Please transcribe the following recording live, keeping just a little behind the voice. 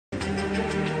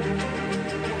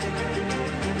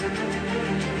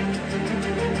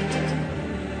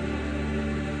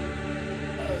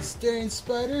Darien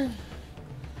Spider,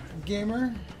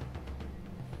 gamer,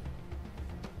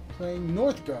 playing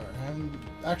Northgard. I haven't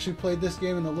actually played this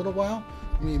game in a little while.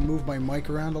 Let me move my mic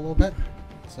around a little bit,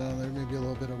 so there may be a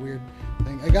little bit of weird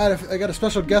thing. I got a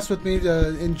special guest with me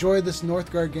to enjoy this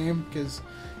Northgard game because,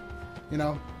 you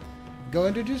know, go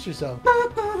introduce yourself.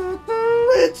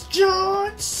 It's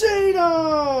John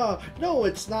Cena! No,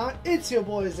 it's not. It's your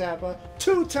boy Zappa,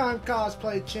 two-time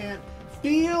cosplay champ.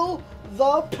 Feel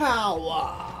the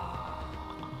power.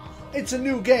 It's a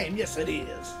new game. Yes, it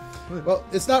is. Well,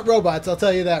 it's not robots. I'll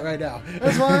tell you that right now.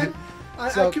 That's fine. I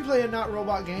can play a not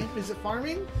robot game. Is it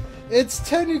farming? It's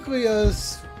technically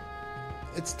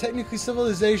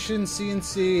Civilization,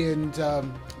 CNC, and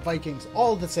Vikings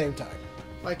all at the same time.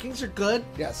 Vikings are good.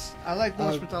 Yes. I like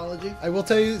Norse mythology. I will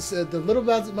tell you, the little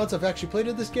months I've actually played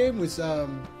in this game was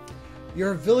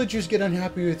your villagers get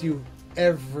unhappy with you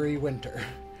every winter.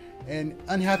 And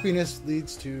unhappiness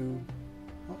leads to...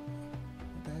 Oh,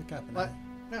 what the heck happened? What?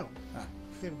 No.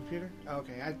 Computer? Oh,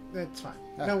 okay, that's fine.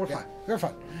 We're yeah, fine. We're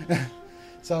fine.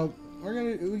 So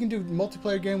we can do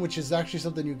multiplayer game, which is actually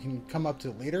something you can come up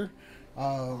to later.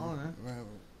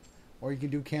 Or you can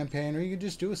do campaign, or you can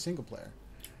just do a single player.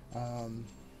 I'm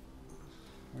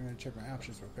gonna check my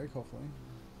options real quick. Hopefully,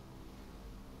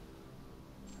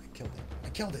 I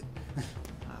killed it.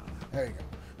 There you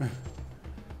go.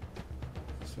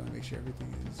 Just want to make sure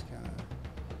everything is kind of.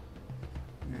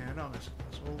 Yeah, no,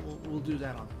 we'll do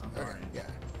that on Okay, Darien. yeah.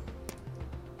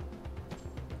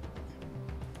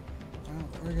 Well,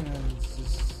 we're gonna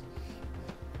just.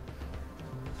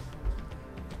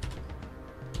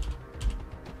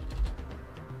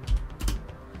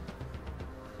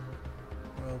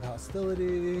 World hostility,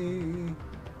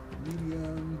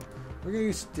 medium. We're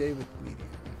gonna stay with medium.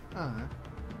 Uh-huh.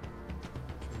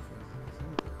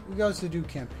 We can also do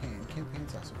campaign.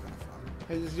 Campaign's also kind of fun.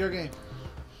 Hey, this is your game.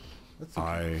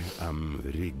 I am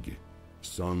Rig,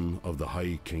 son of the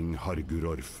High King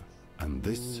Hargurorf, and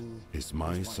this is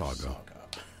my saga.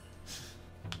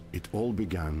 It all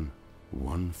began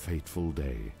one fateful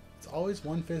day. It's always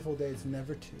one fateful day, it's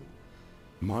never two.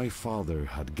 My father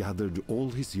had gathered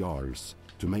all his jarls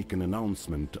to make an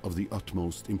announcement of the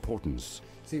utmost importance.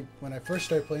 See, when I first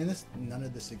started playing this, none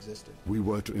of this existed. We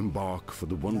were to embark for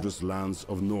the wondrous lands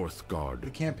of Northgard. The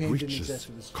campaign didn't Riches, exist,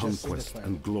 it was just conquest, single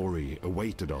and glory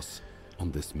awaited us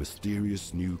on this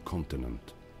mysterious new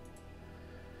continent.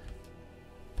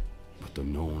 But the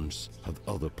Norns had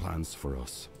other plans for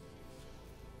us.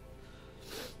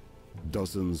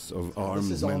 Dozens of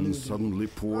armed men suddenly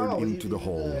poured into the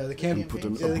hall and put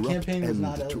an abrupt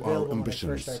end to our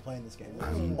ambitions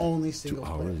and only to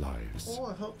our lives. Oh,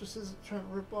 I hope this isn't trying to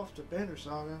rip off the Banner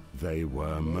Saga. They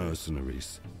were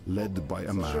mercenaries, led by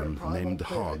a man named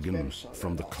Hagen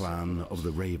from the clan of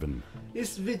the Raven.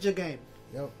 It's a video game.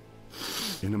 Yep.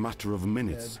 In a matter of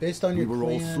minutes, based on we your were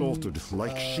all clan, slaughtered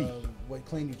like sheep. What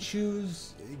clan you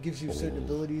choose, it gives you certain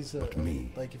abilities. But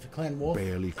me, like if you're clan wolf,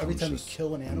 barely every time you conscious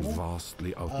kill an animal, and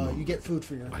vastly outnumbered, you get food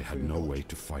for your. I had no way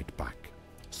to fight back,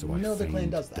 so I No other clan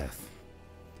feigned does that. death.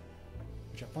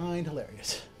 Which I find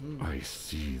hilarious. I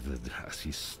seethed as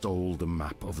he stole the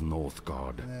map of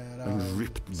Northgard And, and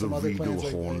ripped the some other regal clans,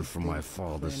 like, horn they- from they my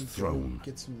father's claim to throne,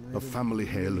 get some a really, family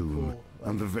really heirloom, cool,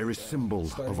 and the very symbol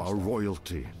starting of our stuff.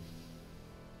 royalty.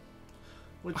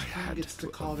 Which I king had gets to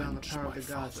to call down the avenge power of my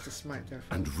the gods father to smite their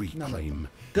and foes? reclaim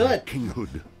Good. my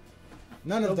kinghood.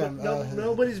 None of them.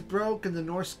 Nobody's broke, and the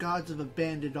Norse gods have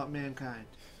abandoned mankind.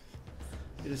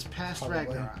 It is past Probably.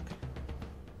 Ragnarok.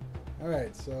 All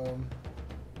right, so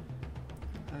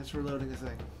As we're loading a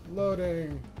thing.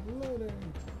 loading.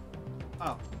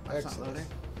 Oh, that's Excellent. not loading.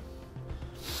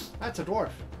 That's a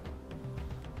dwarf.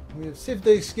 We have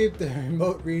safely escaped the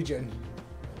remote region.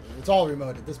 It's all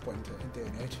remote at this point in day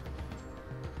and age.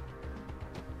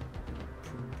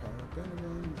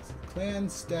 Clan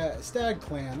Stag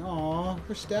Clan. Aw,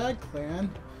 for Stag Clan.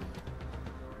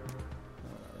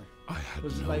 I had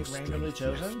Was it no like randomly strength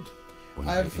chosen? left when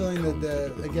I have a feeling that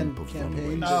encountered the a again group of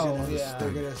campaigns runaways.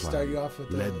 they're gonna start you off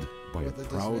with led by a with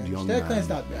proud disadvantage. young Stag Clan's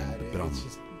man not bad. named Bram. It's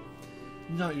just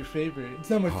Not your favorite. it's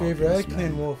not my favorite. I like Hagen's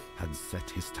Clan men Wolf. had set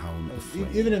his town aflame.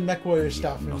 Even in Mech Warrior and he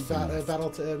stuff had and nothing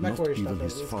left. Mech Not Warrior even stuff,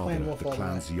 his it's father, Clan Wolf the all the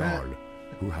clan's way. Jarl,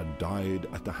 who had died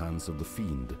at the hands of the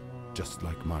fiend, just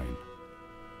like mine.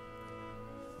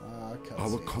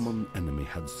 Our common enemy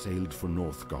had sailed for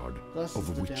Northgard, Plus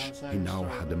of the which downside he of now Star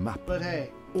had a Wars. map. But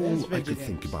hey, All it's I video could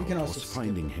think games. about can also was skip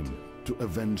finding it. him to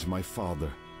avenge my father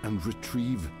and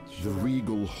retrieve the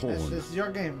regal horn. This is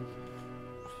your game.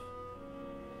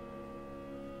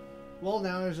 Well,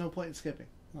 now there's no point in skipping.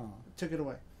 Oh, Took it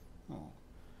away. oh.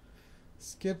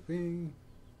 Skipping.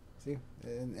 See?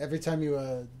 And every time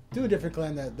you do a different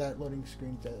clan, that loading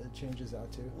screen changes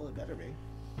out too. Well, it better be.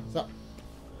 So,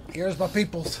 here's my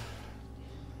peoples.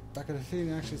 Back at the feet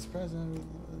and actually surprised.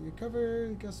 You cover,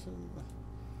 I guess.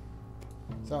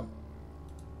 So,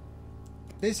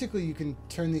 basically, you can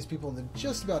turn these people into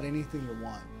just about anything you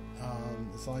want,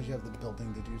 as long as you have the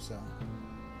building to do so.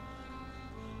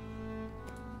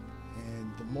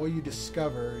 And the more you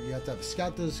discover, you have to have a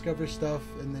scout to discover stuff,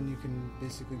 and then you can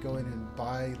basically go in and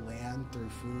buy land through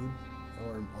food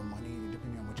or money,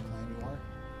 depending on which clan you are.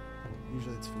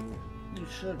 Usually it's food. You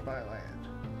should buy land.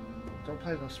 Don't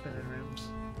play those spinning rooms.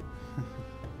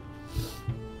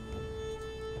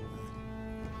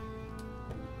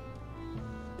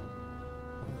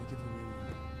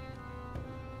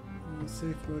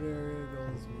 Safe mode area,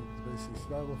 goals, basic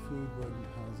survival, food, wood,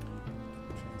 housing,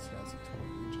 train scouts,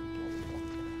 region,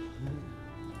 blah,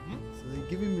 blah. So they're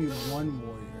giving me one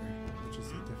warrior, which is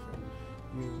different.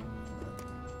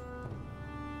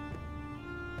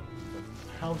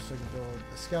 The house I can build,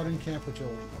 a scouting camp, which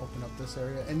will open up this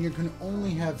area, and you can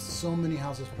only have so many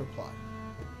houses per plot.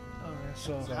 Alright,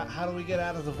 so how do we get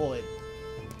out of the void?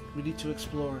 We need to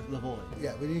explore the void.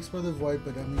 Yeah, we need to explore the void,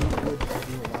 but I mean, wood will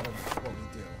do a lot of what we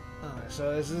do. Alright,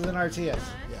 so this is an RTS.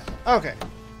 Yeah. Okay.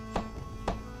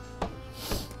 I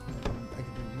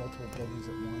can do multiple buildings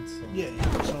at once. So. Yeah,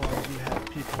 so long as you have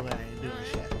people that ain't doing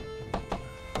shit.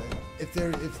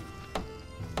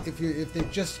 If they're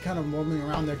just kind of roaming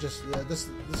around, they're just this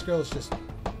girl is just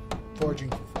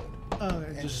foraging for food. Okay,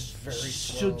 and just very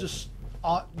slow. she'll just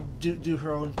do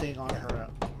her own thing on her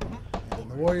own. And then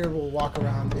the warrior will walk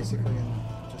around basically and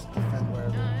just defend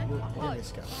wherever. You're gonna be a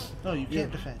scout. No, you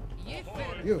can't defend.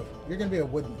 You're gonna be a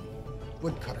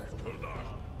woodcutter.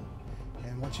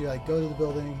 And once you like go to the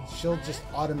building, she'll just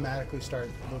automatically start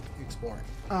exploring.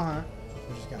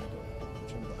 Which is kind of cool.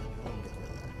 Which I'm glad. I didn't get rid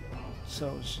of that.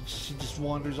 So she just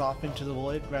wanders off into the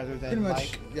void rather than Pretty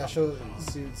much, like yeah. She'll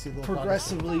see little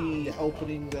progressively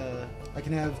opening the. I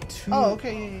can have two. Oh,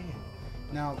 okay. Yeah.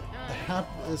 Now,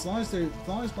 as long as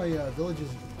my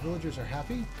villagers are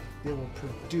happy, they will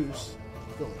produce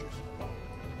villagers.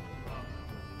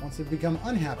 Once they become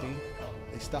unhappy,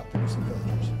 they stop producing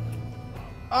villagers.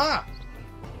 Ah!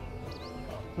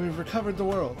 We've recovered the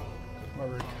world. We're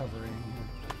recovering.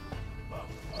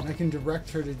 And I can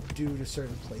direct her to do to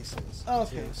certain places. Oh,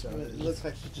 okay. Too, so it looks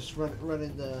like you just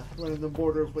running the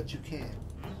border of what you can.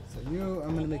 So I'm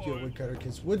going to make you a woodcutter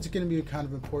because wood's going to be kind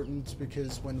of important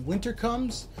because when winter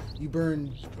comes, you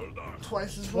burn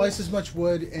Twice as much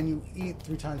wood and you eat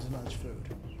 3 times as much food.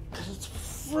 Because it's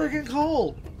friggin'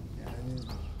 cold. Yeah,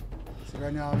 so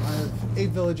right now I have 8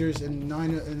 villagers and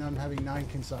I'm having 9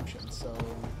 consumption. So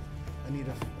I need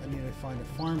to find a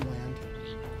farmland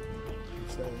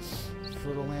instead of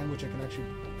fertile land, which I can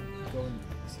actually go and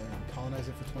colonize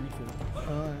it for 20 food.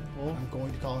 Well, I'm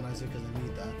going to colonize it because I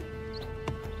need that.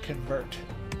 Convert.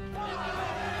 Oh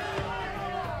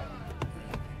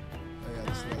yeah,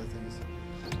 this is the other thing is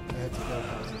I had to build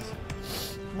houses.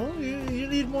 Well, you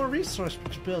need more resource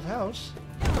to build house.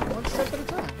 One step at a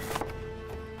time.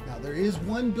 Now there is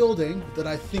one building that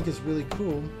I think is really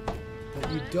cool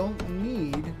that you don't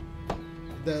need,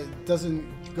 that doesn't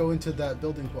go into that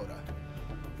building quota.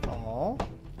 Oh.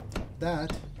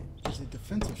 That is a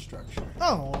defensive structure.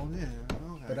 Oh, yeah.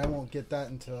 Okay. But I won't get that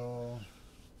until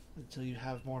you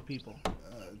have more people.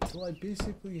 Until I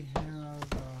basically have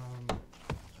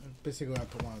basically I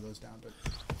put one of those down, but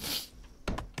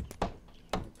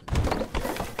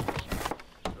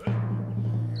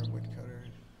here, woodcutter.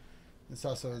 This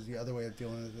also is the other way of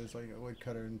dealing with it. There's like a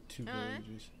woodcutter and 2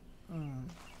 villagers.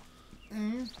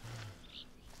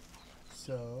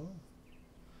 So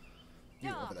you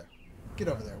over there. Get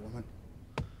over there, woman.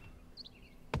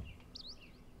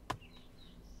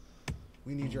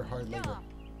 We need your hard labor.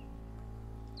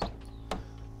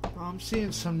 I'm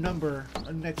seeing some number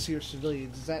next to your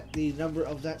civilians. Is that the number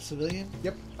of that civilian?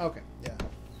 Yep. Okay. Yeah.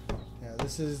 Yeah.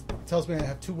 This tells me I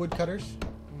have 2 woodcutters.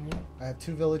 I have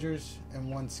 2 villagers and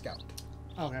 1 scout.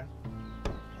 Okay.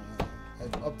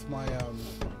 I've upped my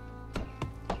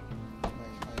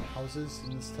my houses,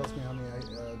 and this tells me how many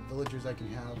villagers I can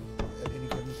have at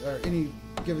any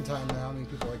given time. And how many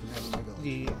people I can have in my village.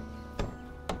 Yeah.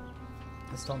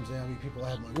 This tells me how many people I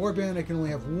have in my warband. I can only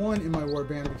have 1 in my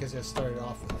warband because I started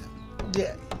off with him.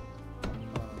 Yeah.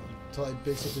 Until I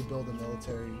basically build a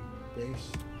military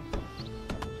base.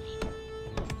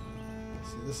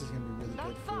 See, this is going to be really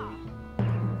good for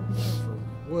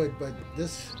wood, but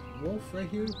this wolf right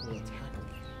here will attack me.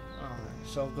 Alright,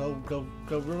 so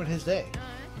go ruin his day.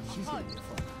 She's going to be a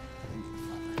fun.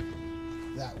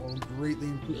 That will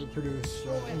greatly produce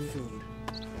food.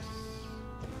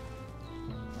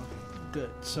 Okay, Good.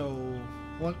 So,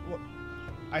 what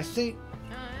I think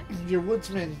your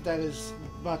woodsman that is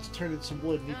about to turn into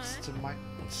wood needs to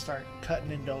start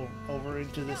cutting over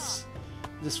into this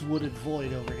wooded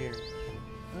void over here.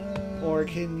 Or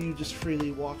can you just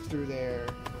freely walk through there?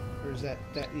 Or is that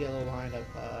yellow line of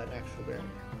an actual barrier?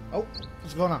 Oh,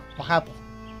 what's going on? What happened?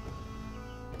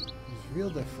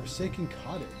 Revealed a forsaken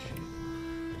cottage.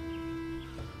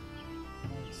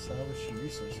 Salvage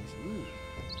resources. Ooh.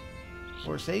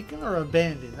 Forsaken or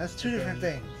abandoned? That's two different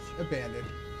things. Abandoned.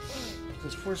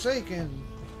 Because forsaken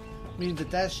means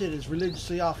that shit is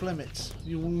religiously off limits.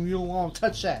 You don't want to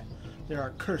touch that. There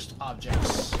are cursed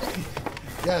objects.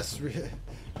 Yes.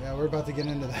 Yeah, we're about to get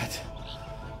into that.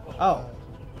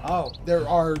 Oh. There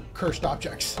are cursed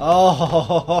objects.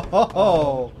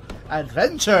 Oh.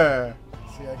 Adventure.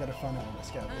 See, I gotta find out where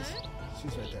this guy is.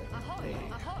 She's right there. Hey.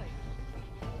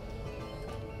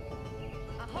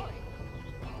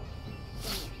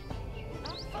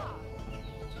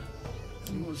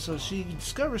 So she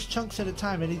discovers chunks at a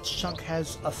time, and each chunk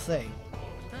has a thing.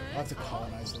 I'll have to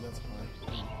colonize it, that's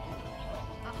fine.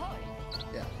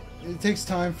 Yeah. It takes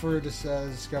time for her to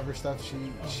discover stuff.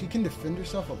 She can defend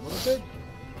herself a little bit.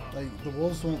 Like, the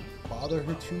wolves won't bother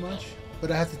her too much. But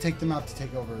I have to take them out to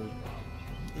take over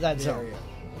That the zone. area.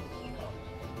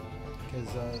 Because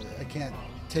I can't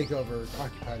take over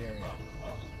occupied area.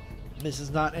 This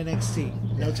is not NXT.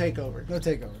 No Yeah. takeover. No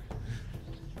takeover.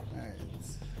 Alright.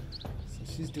 So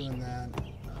she's doing that.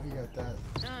 We got that.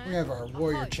 We have our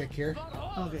warrior chick here.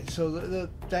 Okay, so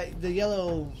the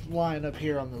yellow line up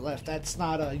here on the left, that's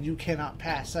not a you cannot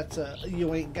pass. That's a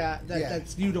you ain't got that. Yeah.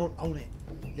 That's you don't own it.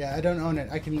 Yeah, I don't own it.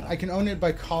 I can own it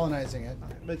by colonizing it.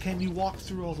 But can you walk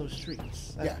through all those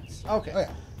trees? Yeah. Okay. Oh,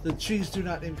 yeah. The trees do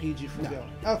not impede you from No.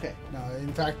 going. Okay. No,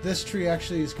 in fact, this tree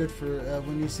actually is good for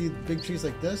when you see big trees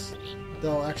like this.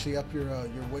 They'll actually up your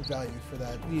wood value for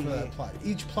that plot.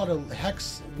 Each plot of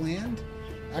hex land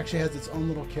actually has its own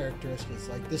little characteristics.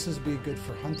 Like this is be good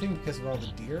for hunting because of all the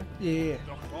deer. Yeah.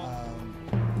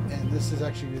 And this is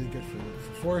actually really good for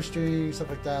forestry, stuff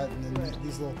like that. And then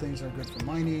these little things are good for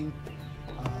mining.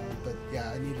 But yeah,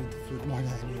 I needed the food more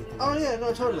than I needed the Oh rest. yeah,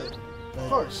 no, totally. But- Of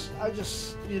course. I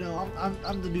just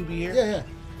I'm the newbie here. Yeah.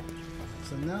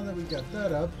 So now that we got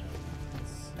that up,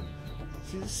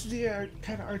 See, this is the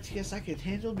kind of RTS I can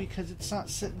handle because it's not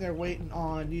sitting there waiting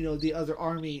on, the other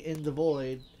army in the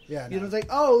void. yeah, You know, it's like,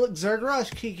 oh, look, Zerg Rush,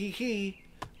 key.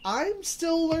 I'm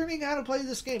still learning how to play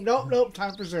this game. Nope,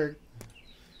 time for Zerg.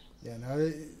 yeah. No,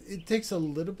 it takes a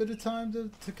little bit of time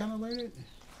to kind of learn it.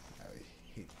 I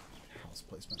hate house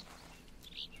placement.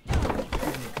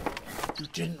 You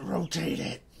didn't rotate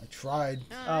it. I tried.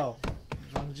 Oh,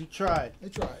 as long as you tried. I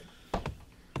tried.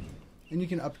 And you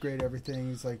can upgrade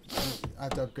everything. It's like I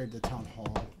have to upgrade the town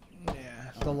hall, Yeah,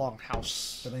 the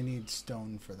longhouse. but I need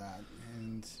stone for that,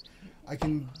 and I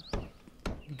can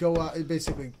go out and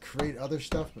basically create other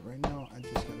stuff. But right now, I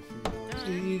just gotta figure out.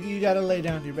 You gotta lay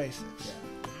down your basics.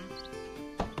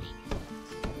 Yeah.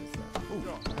 Ooh,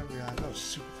 I realized I was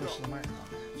super close to the microphone.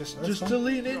 That's Just fine. to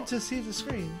lean in to see the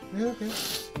screen. Yeah, okay.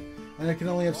 And I can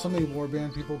only have so many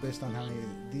warband people based on how many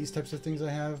these types of things I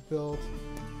have built.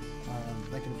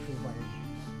 I can improve my.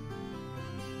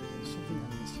 There's something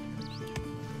I'm missing. I can't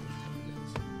remember which one it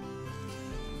is.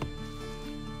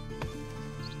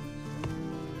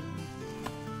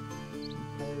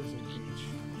 There's a beach.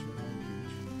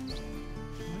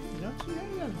 Don't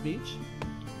you have a beach?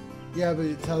 Yeah, but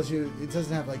it tells you it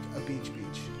doesn't have like a beach.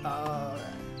 Alright.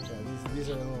 So these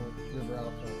are little river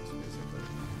outposts basically.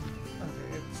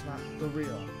 Okay, it's not the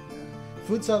real.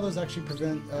 Food silos actually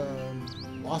prevent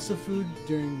loss of food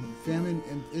during famine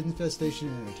and infestation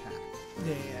and attack.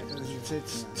 Yeah, because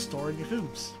it's storing your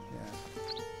foods. Yeah.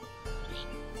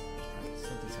 Alright,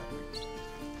 something's happening.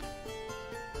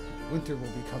 Winter will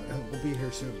be coming. Will be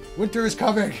here soon. Winter is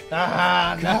coming.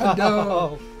 Ah, God,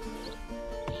 no.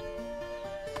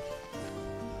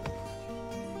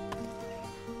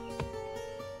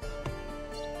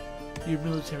 Your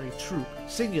military troop,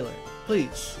 singular,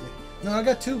 please. No, I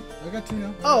got two.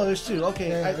 Now. Oh, there's two. Okay,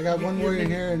 Yeah, I got one your warrior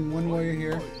mini- here and one warrior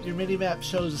here. Your mini map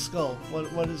shows a skull.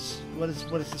 What is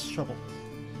this trouble?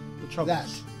 The trouble. That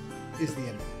is the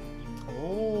enemy.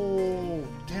 Oh,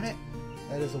 damn it.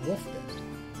 That is a wolf den.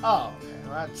 Oh, okay.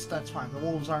 Well, that's fine. The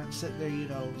wolves aren't sitting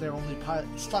there. They're only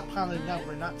stockpiling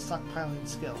number, not stockpiling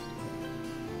skill.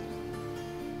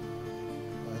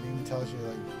 Well, it even tells you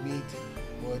like meat,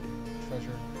 wood,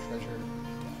 treasure, death.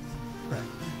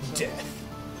 Right. Death.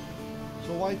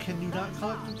 So why can you not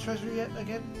collect the treasure yet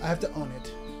again? I have to own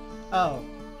it. Oh,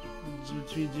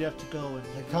 which means you have to go and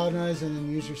I colonize and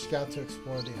then use your scout to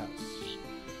explore the house.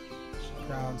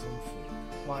 Grounds and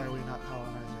food. Why are we not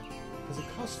colonizing? Because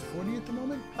it costs 40 at the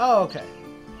moment. Oh, okay.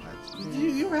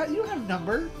 You have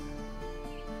number.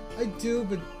 I do,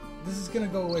 but this is gonna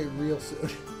go away real soon.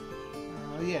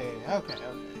 Yeah. Okay.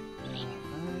 Yeah,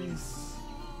 nice.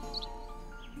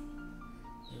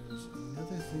 There's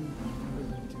another thing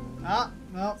I'm doing.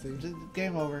 No. See?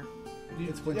 Game over.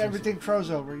 It's winter. Everything froze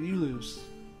over. You lose.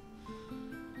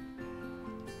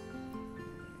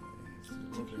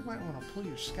 I think you might want to pull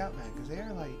your scout back because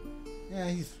they're like. Yeah,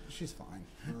 she's fine.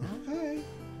 Okay.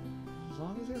 As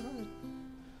long as they're fine.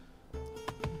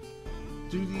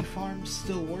 Do the farms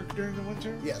still work during the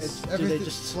winter? Yes. Do they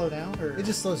just slow down? Or? It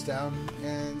just slows down,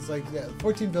 and it's like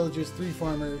 14 villagers, 3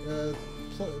 farmer,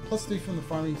 plus 3 from the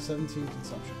farming, 17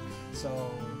 consumption.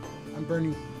 So I'm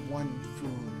burning 1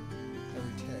 food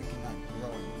every tick and not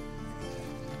growing.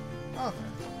 Okay.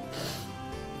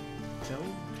 So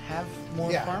have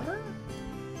more farmer?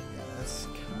 Yeah, that's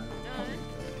kind of probably a good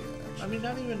idea, actually. I mean,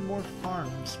 not even more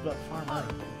farms, but farmer.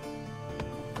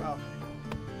 Okay.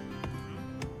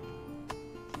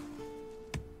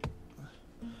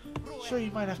 Sure,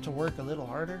 you might have to work a little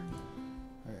harder.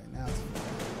 Alright, now it's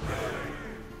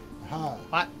aha.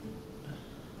 What?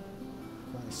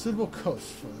 Find a suitable coast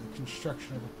for the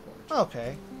construction of a port.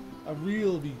 Okay. A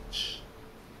real beach.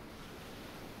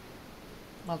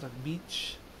 Not a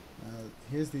beach.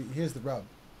 Here's the rub.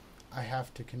 I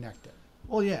have to connect it.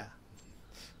 Well, yeah.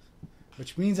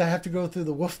 Which means I have to go through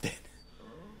the wolf den.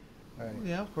 Alright.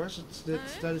 Yeah, of course.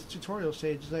 That is tutorial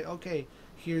stage. It's like, okay,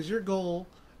 here's your goal.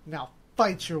 Now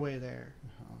fight your way there.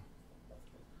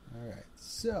 Alright,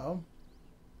 so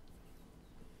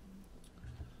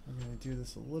I'm going to do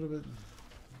this a little bit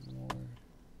more.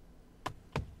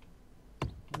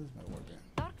 Where's my warband?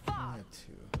 I have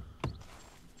 2.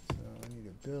 So I need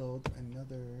to build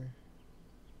another.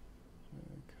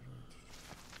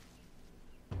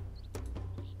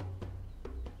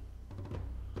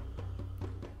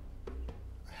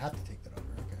 I have to take that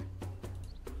over, okay.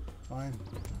 Fine.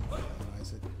 I'll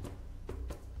analyze it.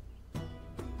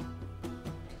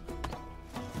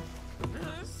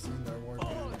 Send our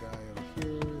warband guy over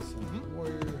here, send the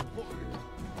warrior over here.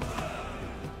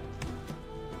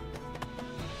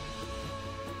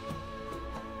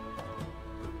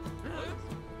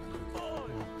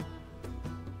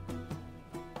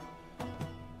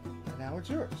 And now it's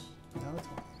yours. Now it's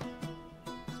mine.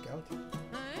 Scout.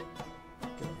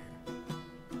 Get over here.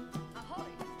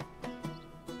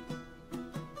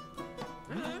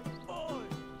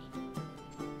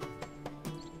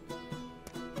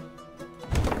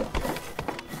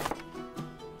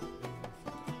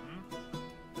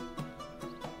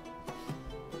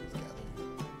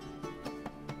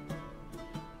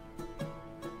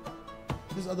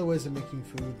 There's other ways of making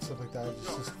food and stuff like that.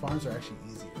 Just farms are actually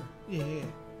easier. Yeah.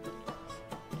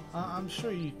 I'm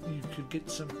sure you could get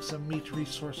some meat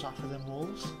resource off of them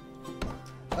wolves.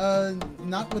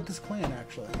 Not with this clan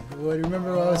actually.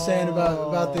 Remember what I was saying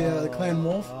about the clan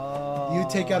wolf? You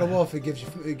take out a wolf, it gives you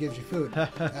food.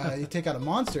 You take out a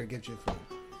monster, it gives you food.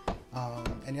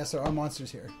 And yes, there are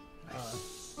monsters here.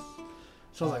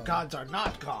 So the gods are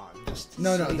not gone.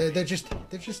 No, they're just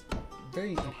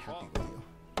very unhappy with you.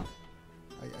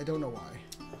 I don't know why.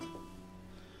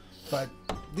 But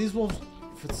these wolves,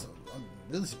 I'm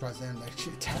really surprised they haven't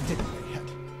actually attacked anybody yet.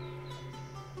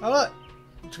 Oh look,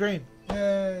 it's green.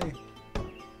 Yay!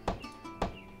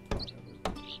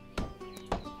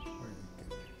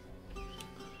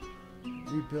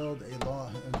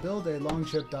 Build a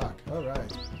longship dock. All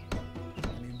right.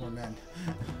 I need more men.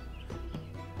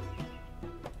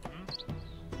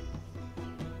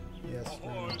 Yes.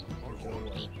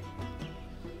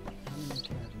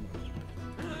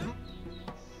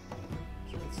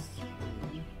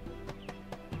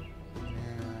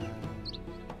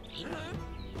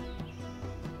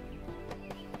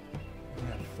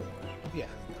 Yeah.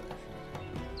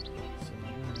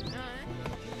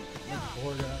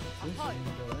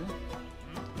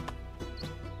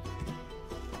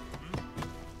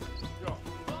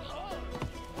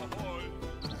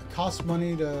 Costs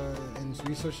money and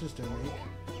resources to make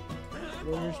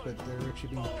warriors, but they're actually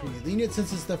being pretty lenient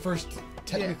since it's the first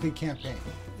technically campaign.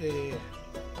 Yeah.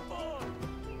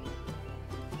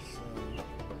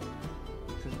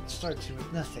 Because it starts you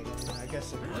with nothing, and then I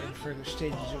guess in further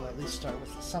stages you'll at least start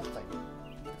with something.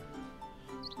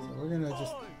 So we're gonna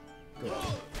just go.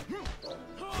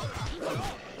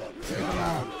 Take them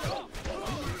out.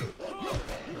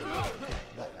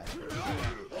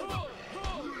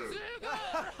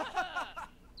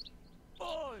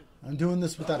 I'm doing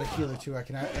this without a healer too. I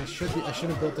should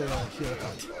have built a healer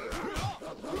hut.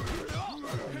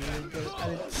 I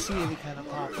didn't see any kind of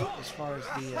pop up as far as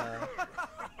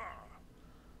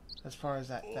the as far as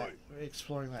that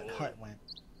exploring that hut went.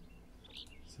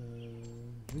 So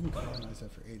we can colonize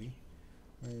that for 80.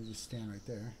 Or just stand right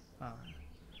there.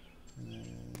 And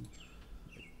then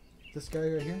this guy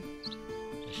right here.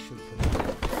 I should put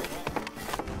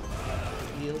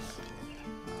Heals.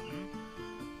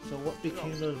 So what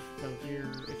became of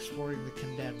your exploring the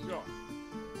condemned?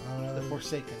 The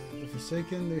Forsaken. The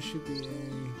Forsaken, there should be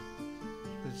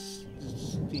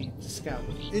the scout.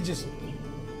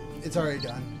 It's already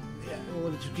done. Yeah. Well,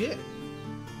 what did you get?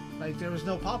 Like, there was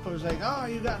no pop. It was like, oh,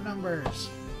 you got numbers.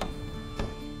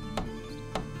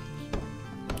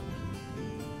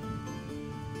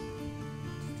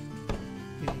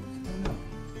 I don't know.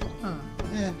 Huh.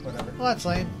 Whatever. Well, that's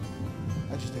lame.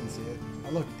 I just didn't see it. I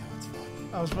looked. No, it's fine.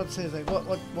 I was about to say, like,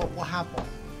 what happened?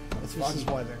 It's This is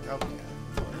why they're okay.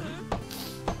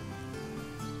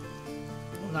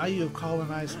 Well, now you have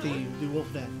colonized the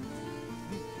wolf den.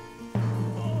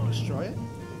 Destroy it? No,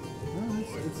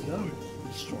 it's done.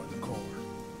 Destroy the core.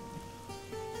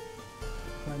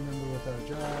 Prime member with our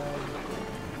job.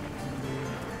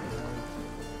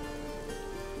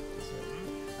 So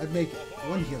I'd make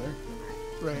one healer.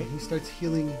 Right. And he starts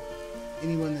healing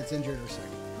anyone that's injured or sick.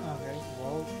 Okay,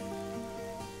 well...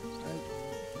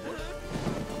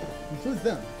 Includes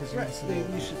them. Right,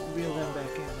 we should reel them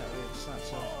back in. That way it's not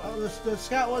so... Oh, the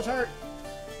scout was hurt!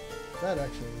 That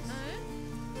actually is...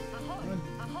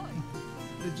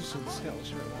 They just said the scout was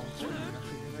hurt.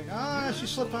 Like, she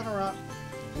slipped on a rock.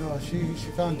 No, she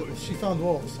found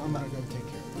wolves. I'm gonna go take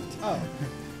care of it. Oh.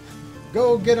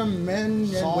 Go get them, men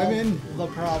Solve and women. the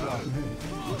problem.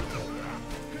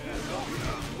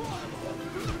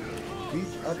 Beat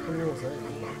up the wolves, right?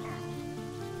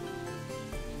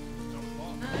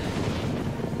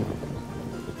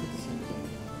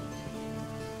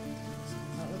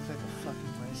 That looks like a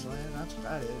fucking wasteland. That's what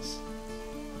that is.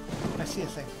 I see a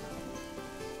thing.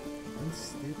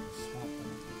 Unstable swamp.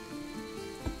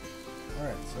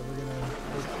 Alright, so we're gonna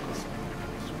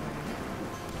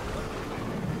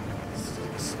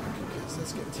because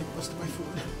that's gonna take most of my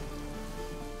food.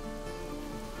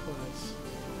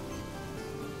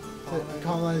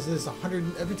 Colonize this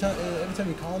 100 every time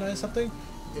you colonize something,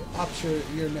 it ups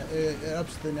it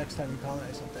ups the next time you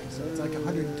colonize something. So it's like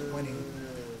 120.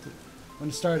 When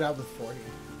you start out with 40.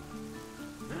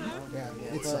 Yeah,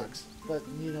 it sucks. But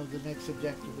you know, the next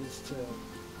objective is to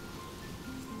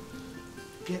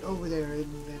get over there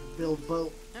and build a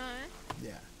boat.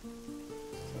 Yeah. So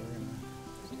we're gonna.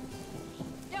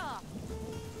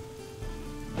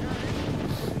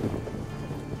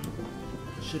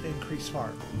 Should increase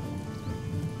farm.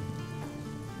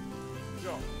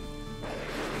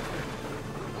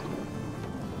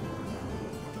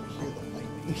 Hear the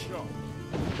lightning.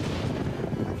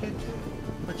 I can too.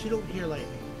 But you don't hear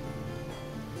lightning.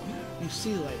 You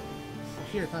see lightning. You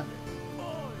hear thunder.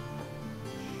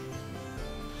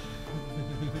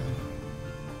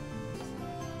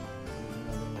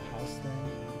 Another little house thing.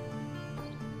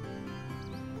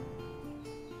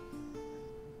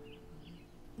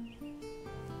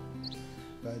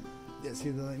 But yeah, see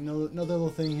another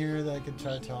little thing here that I could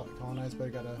try to colonize, but I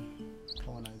gotta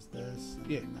colonize this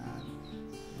and that.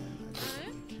 And I just don't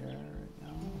really care right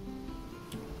now.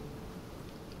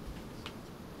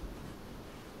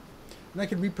 And I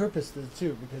can repurpose this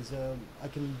too, because I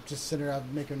can just send her out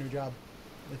and make her a new job.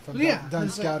 If I'm done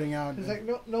scouting out. It's like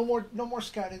no more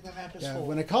scouting. The map is full.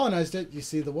 When I colonized it, you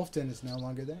see the wolf den is no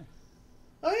longer there.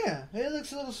 Oh yeah, it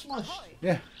looks a little smushed.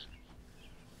 Yeah.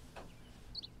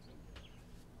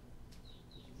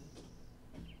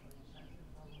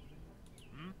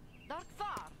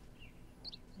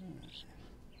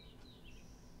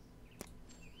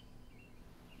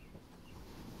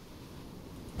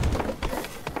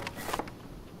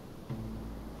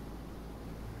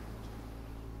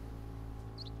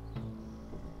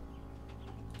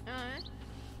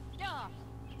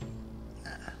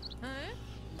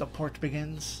 The port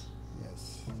begins.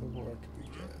 Yes, the work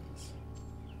begins.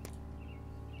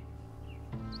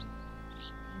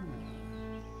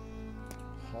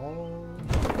 Hall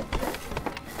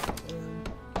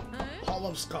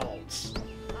of Skulls.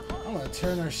 I'm gonna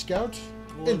turn our scout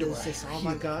into a this? Oh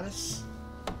my goddess.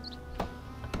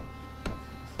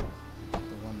 The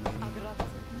one lady.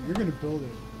 You're gonna build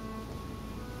it.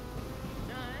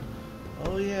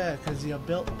 Oh yeah, because you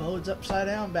built boats upside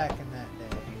down back in that day.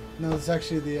 No, it's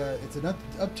actually it's an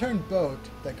upturned boat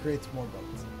that creates more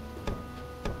boats.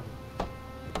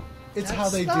 It's That's how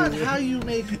they do it. That's not how you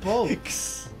make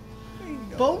boats.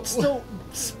 Boats don't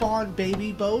spawn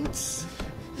baby boats.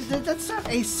 That's not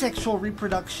asexual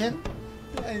reproduction.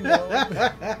 I know.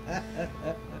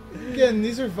 again,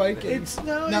 these are Vikings.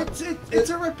 It's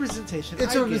a representation.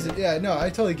 It's a representation. Yeah, no, I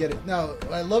totally get it. Now,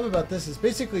 what I love about this is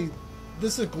basically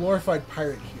this is a glorified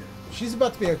pirate here. She's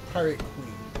about to be a pirate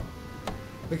queen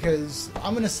because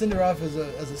I'm gonna send her off as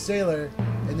a sailor,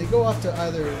 and they go off to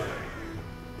either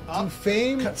do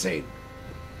fame cutscene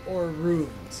or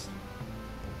ruins.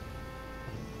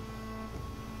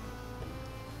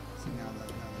 See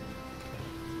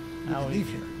now we leave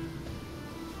here.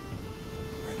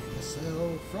 Ready to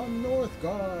sail from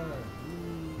Northgard.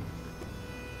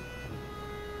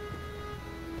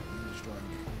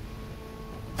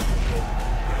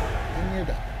 And you're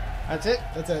done. That's it.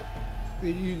 That's it.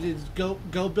 You just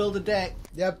go build a deck.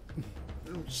 Yep.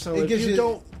 So It gives if you you-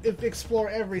 don't explore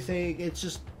everything, it's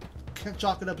just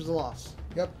chalk it up as a loss.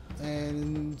 Yep.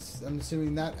 And I'm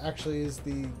assuming that actually is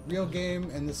the real game,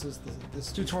 and this is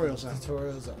this Tutorial zone.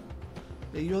 Tutorial zone.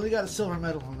 Yeah, you only got a silver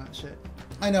medal on that shit.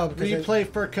 I know because Replay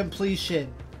for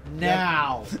completion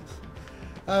now.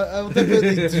 I will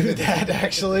definitely do that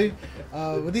actually.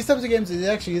 With these types of games, it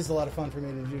actually is a lot of fun for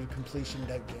me to do completion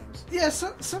deck games. Yeah,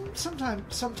 sometimes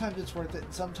it's worth it.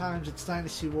 Sometimes it's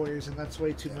Dynasty Warriors, and that's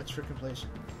way too much for completion.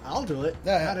 I'll do it.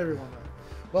 Yeah. Not everyone will.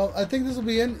 Well, I think this will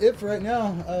be it for right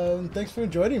now. Thanks for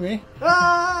joining me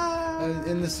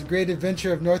in this great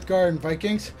adventure of Northgard and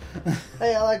Vikings.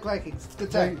 Hey, I like Vikings.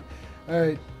 Good time. All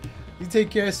right. You take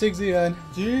care, SIEG ZEON.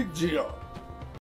 ZEON.